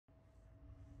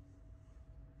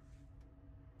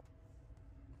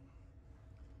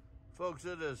Folks,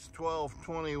 it is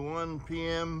 12:21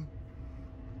 p.m.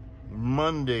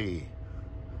 Monday,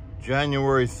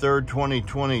 January 3rd,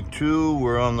 2022.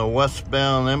 We're on the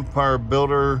westbound Empire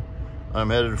Builder. I'm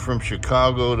headed from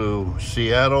Chicago to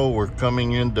Seattle. We're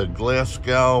coming into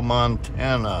Glasgow,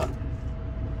 Montana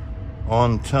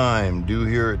on time, due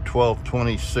here at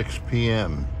 12:26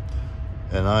 p.m.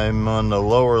 And I'm on the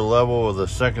lower level of the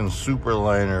second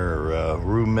superliner,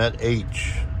 Roomette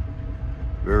H.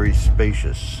 Very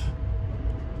spacious.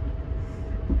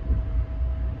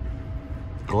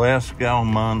 Glasgow,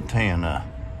 Montana.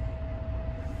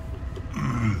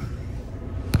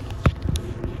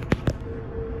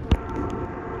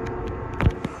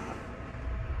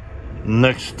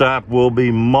 Next stop will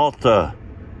be Malta,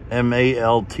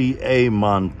 M-A-L-T-A,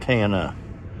 Montana.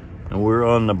 And we're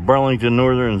on the Burlington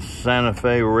Northern Santa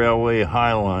Fe Railway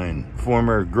High Line,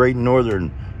 former Great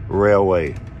Northern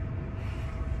Railway.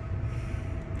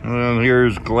 And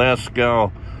here's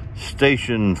Glasgow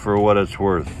Station for what it's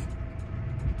worth.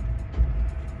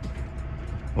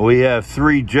 We have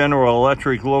 3 General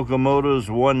Electric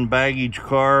locomotives, 1 baggage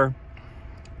car,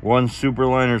 1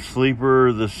 superliner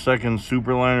sleeper, the second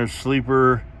superliner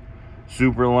sleeper,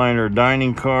 superliner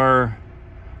dining car,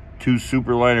 2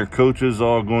 superliner coaches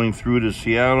all going through to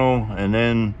Seattle,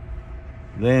 and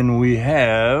then we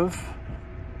have,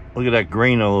 look at that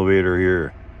grain elevator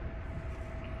here.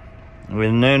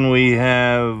 And then we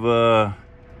have a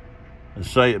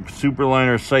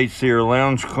superliner sightseer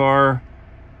lounge car,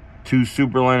 2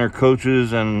 superliner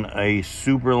coaches, and a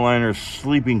superliner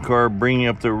sleeping car bringing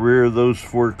up the rear. Those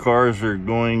 4 cars are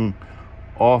going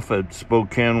off at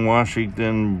Spokane,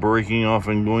 Washington, breaking off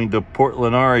and going to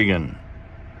Portland, Oregon.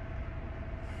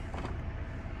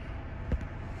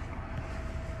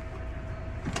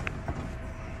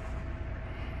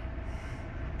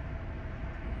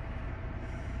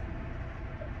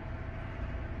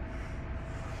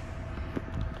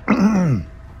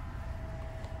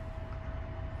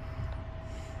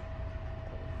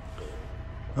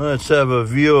 Let's have a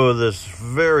view of this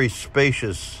very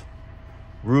spacious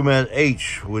Roomette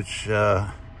H, which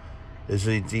is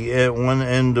at the one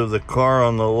end of the car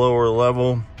on the lower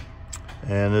level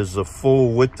and is the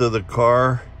full width of the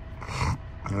car.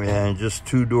 And just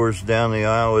 2 doors down the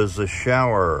aisle is the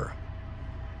shower.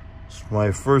 It's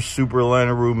my first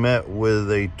superliner roomette with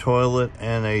a toilet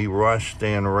and a wash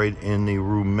stand right in the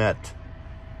roomette.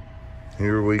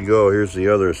 Here we go. Here's the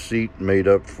other seat made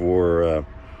up for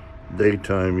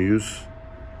daytime use.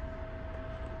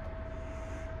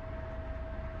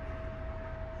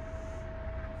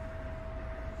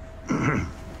 And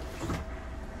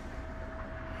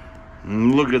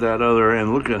look at that other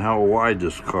end. Look at how wide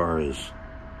this car is.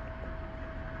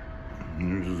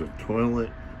 And there's the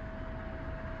toilet.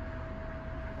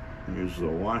 Here's the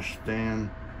wash stand.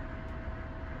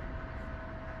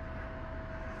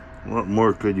 What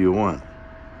more could you want?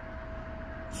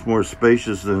 It's more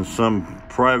spacious than some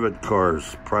private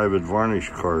cars, private varnish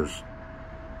cars.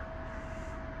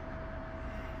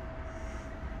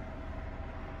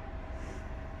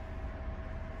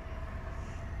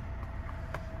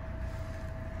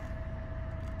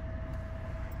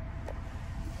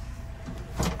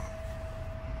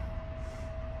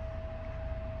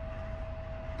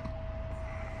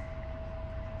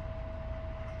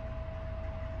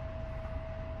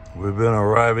 We've been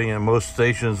arriving at most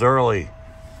stations early.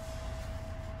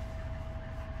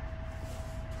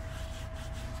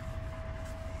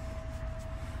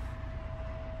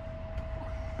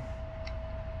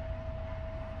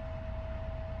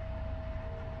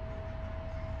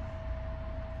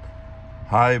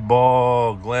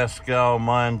 Highball, Glasgow,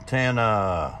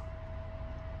 Montana.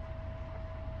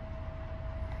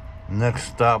 Next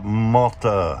stop,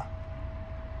 Malta.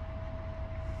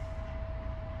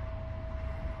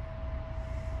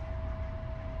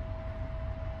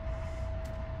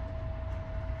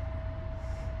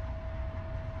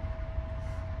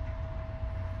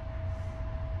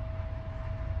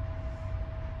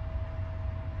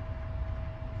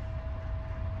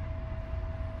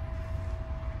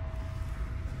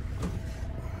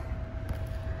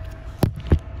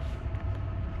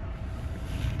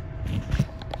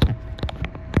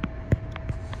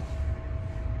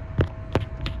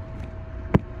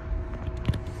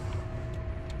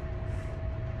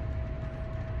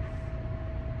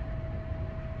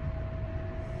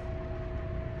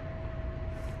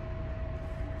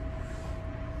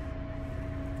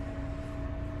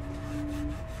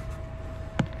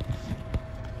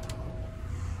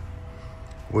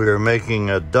 We are making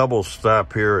a double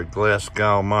stop here at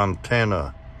Glasgow,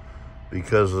 Montana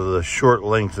because of the short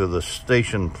length of the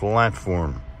station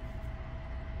platform.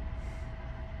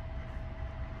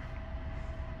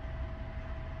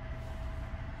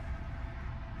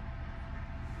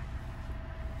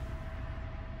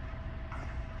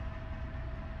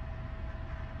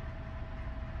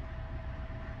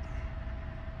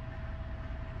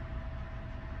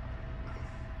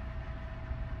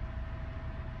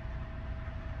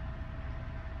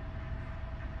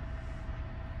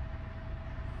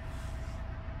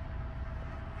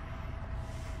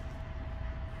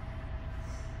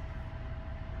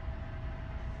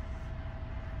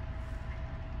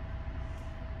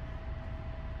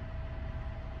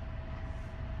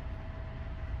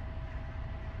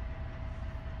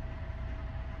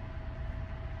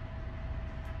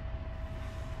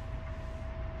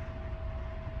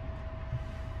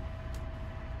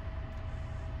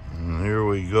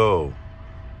 go.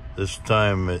 This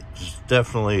time it's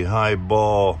definitely high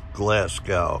ball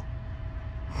Glasgow.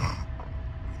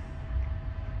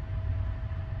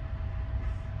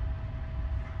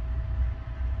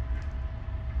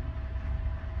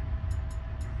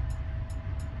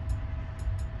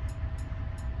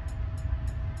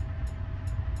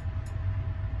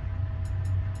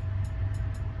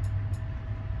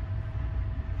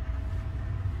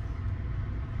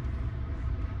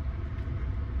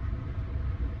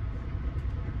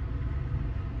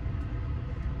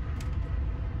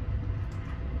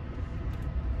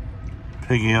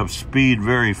 Picking up speed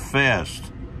very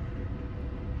fast.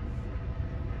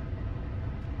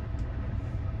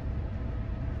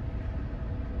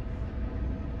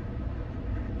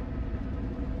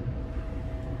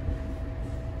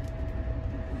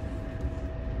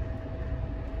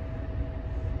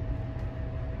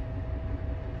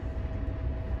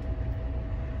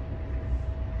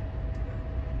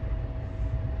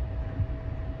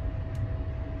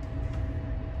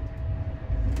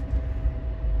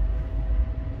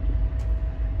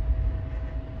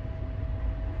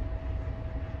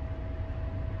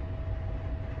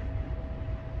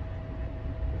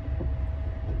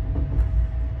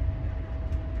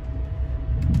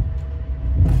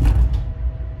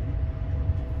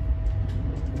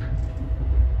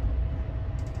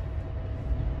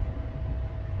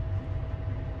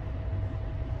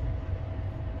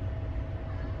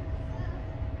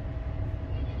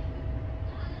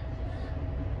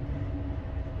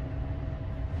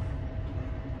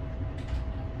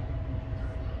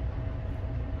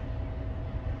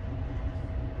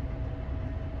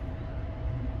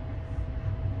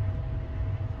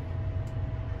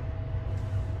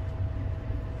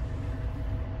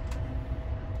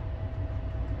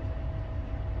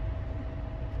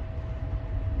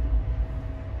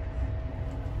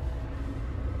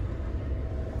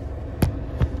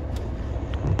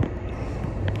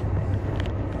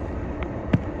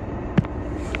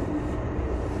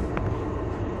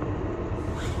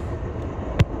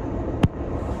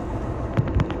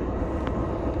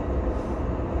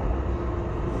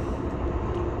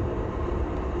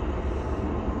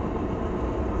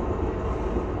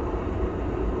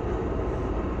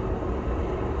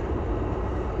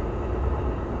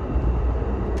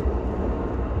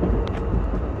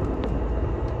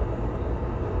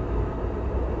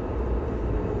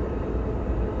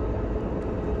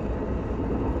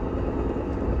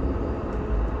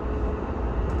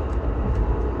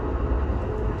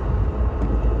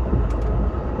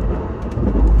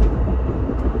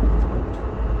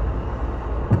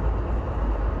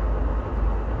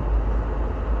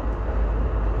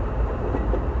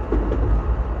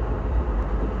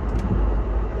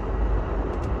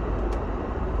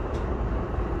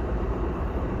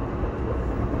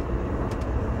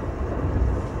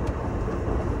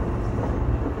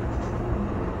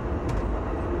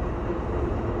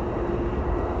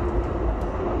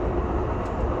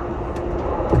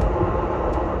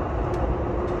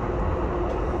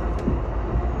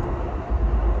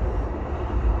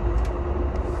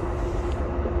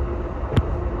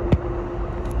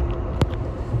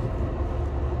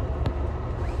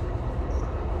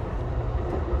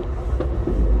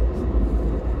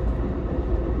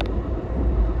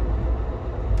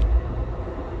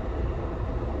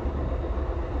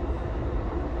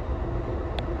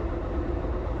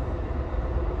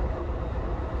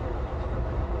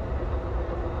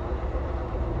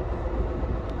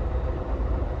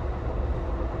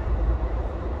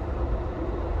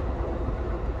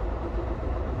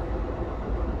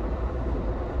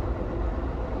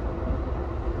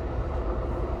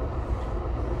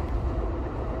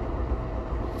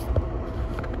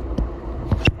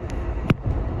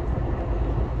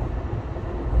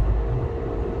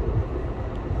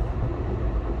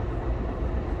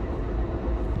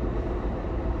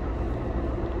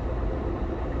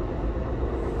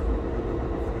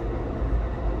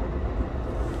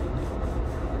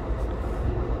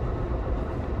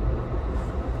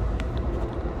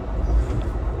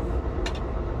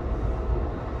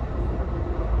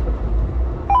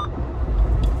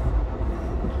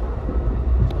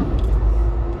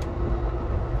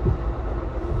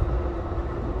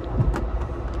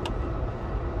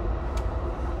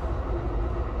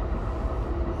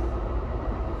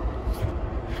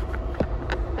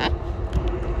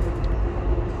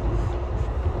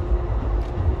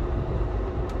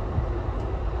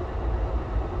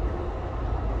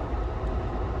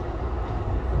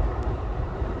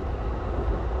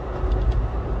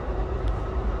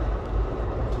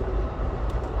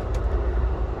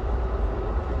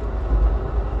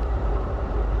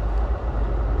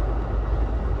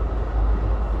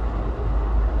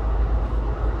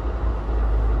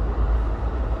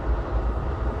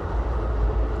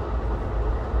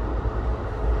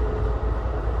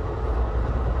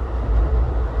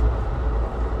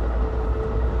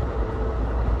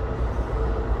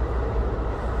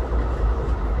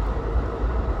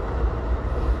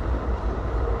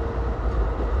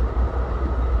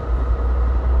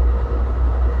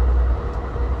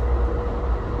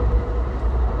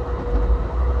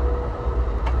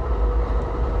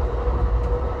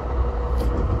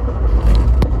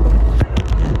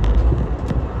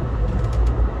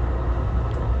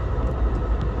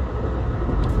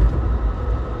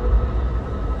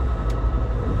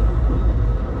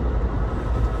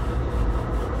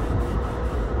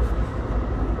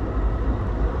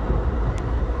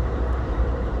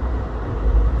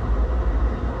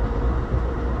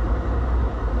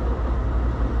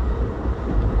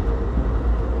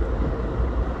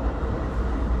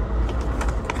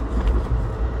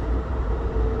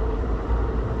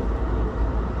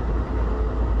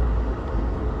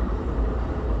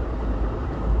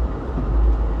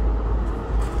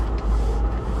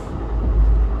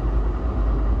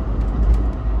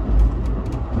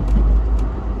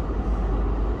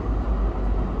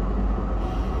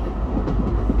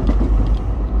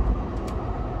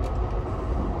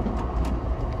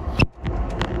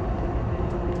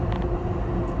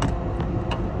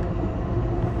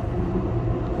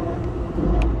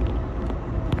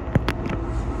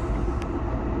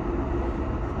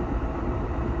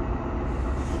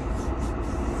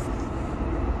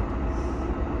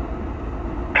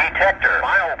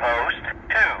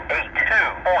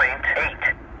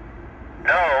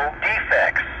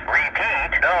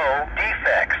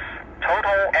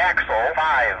 axle,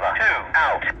 5-2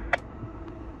 out.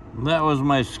 That was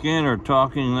my scanner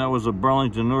talking. That was a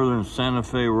Burlington Northern Santa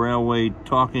Fe Railway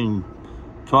talking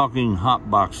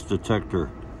hotbox detector.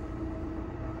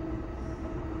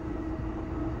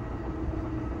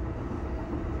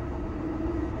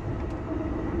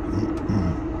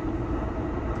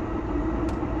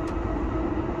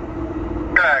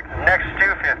 Correct. Next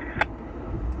 250.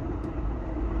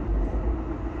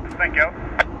 Thank you.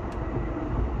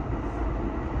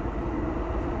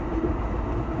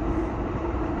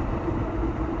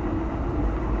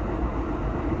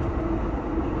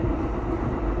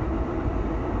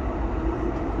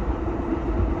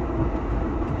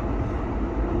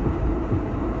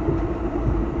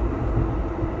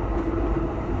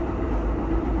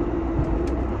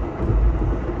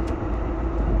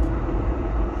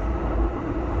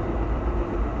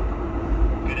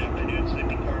 Good afternoon,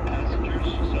 sleeping car passengers.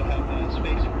 Still have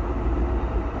space for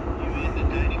you in the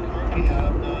dining car. We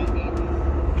have not eaten.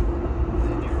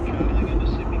 And you're traveling in the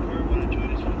sleeping car. Want to join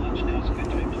us for lunch? Now's a good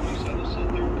time to do so. This is the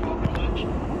third call for lunch.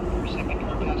 For sleeping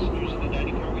car passengers in the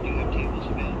dining car, we do have tables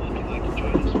available. If you'd like to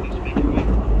join us, please make your way.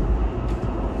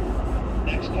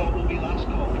 Next call will be last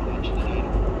call for lunch in the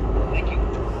dining car. Thank you.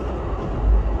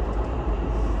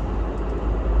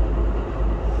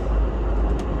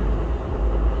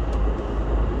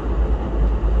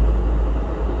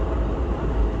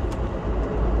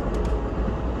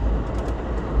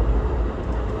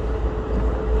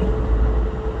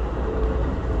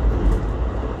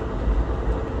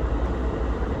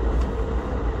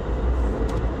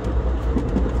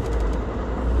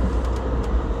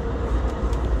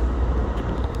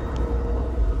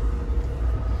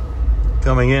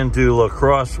 Coming into La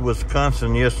Crosse,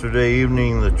 Wisconsin yesterday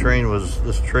evening, this train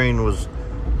was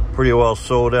pretty well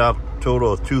sold out.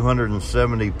 Total of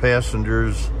 270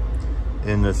 passengers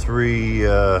in the 3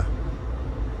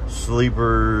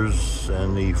 sleepers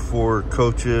and the 4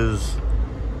 coaches,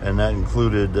 and that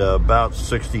included about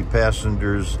 60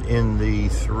 passengers in the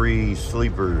 3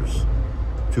 sleepers.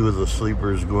 2 of the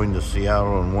sleepers going to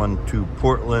Seattle and 1 to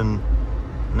Portland.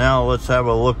 Now let's have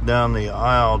a look down the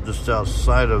aisle just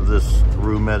outside of this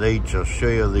Roomette H. I'll show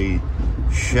you the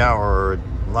shower.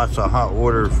 Lots of hot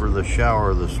water for the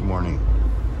shower this morning.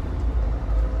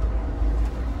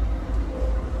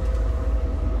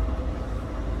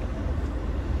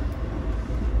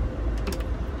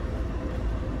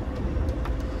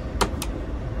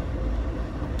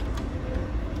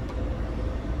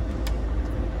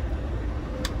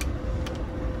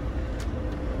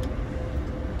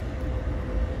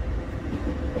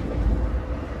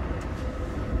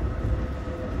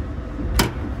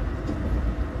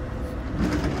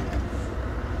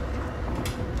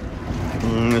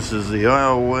 And this is the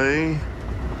aisleway.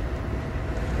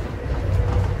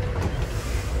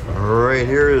 Right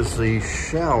here is the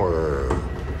shower.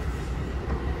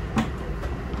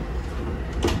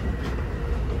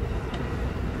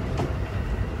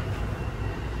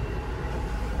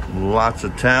 Lots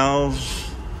of towels,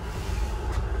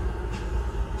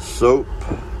 soap,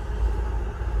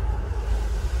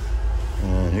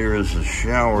 and here is the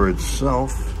shower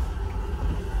itself.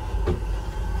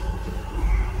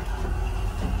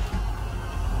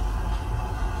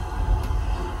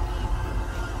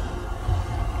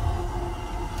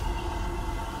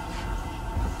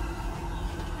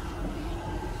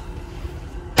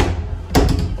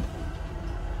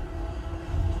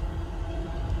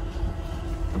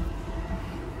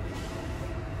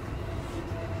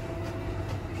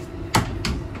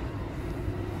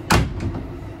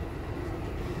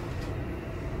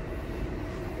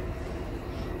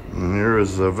 And here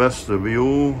is the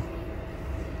vestibule.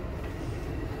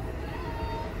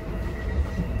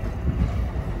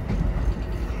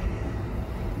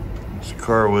 This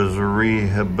car was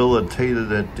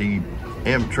rehabilitated at the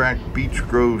Amtrak Beach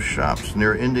Grove shops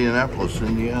near Indianapolis,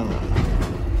 Indiana.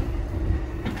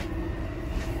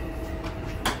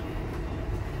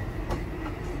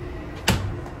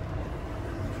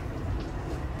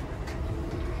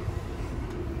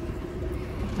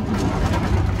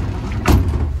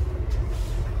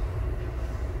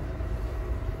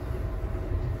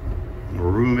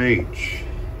 Roomette H.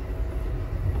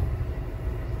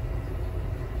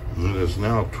 It is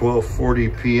now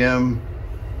 12:40 p.m.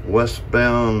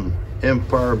 westbound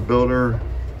Empire Builder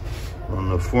on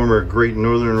the former Great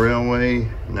Northern Railway,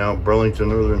 now Burlington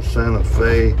Northern Santa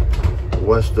Fe,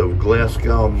 west of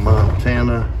Glasgow,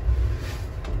 Montana.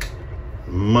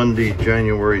 Monday,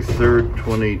 January 3rd,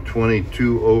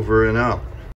 2022, over and out.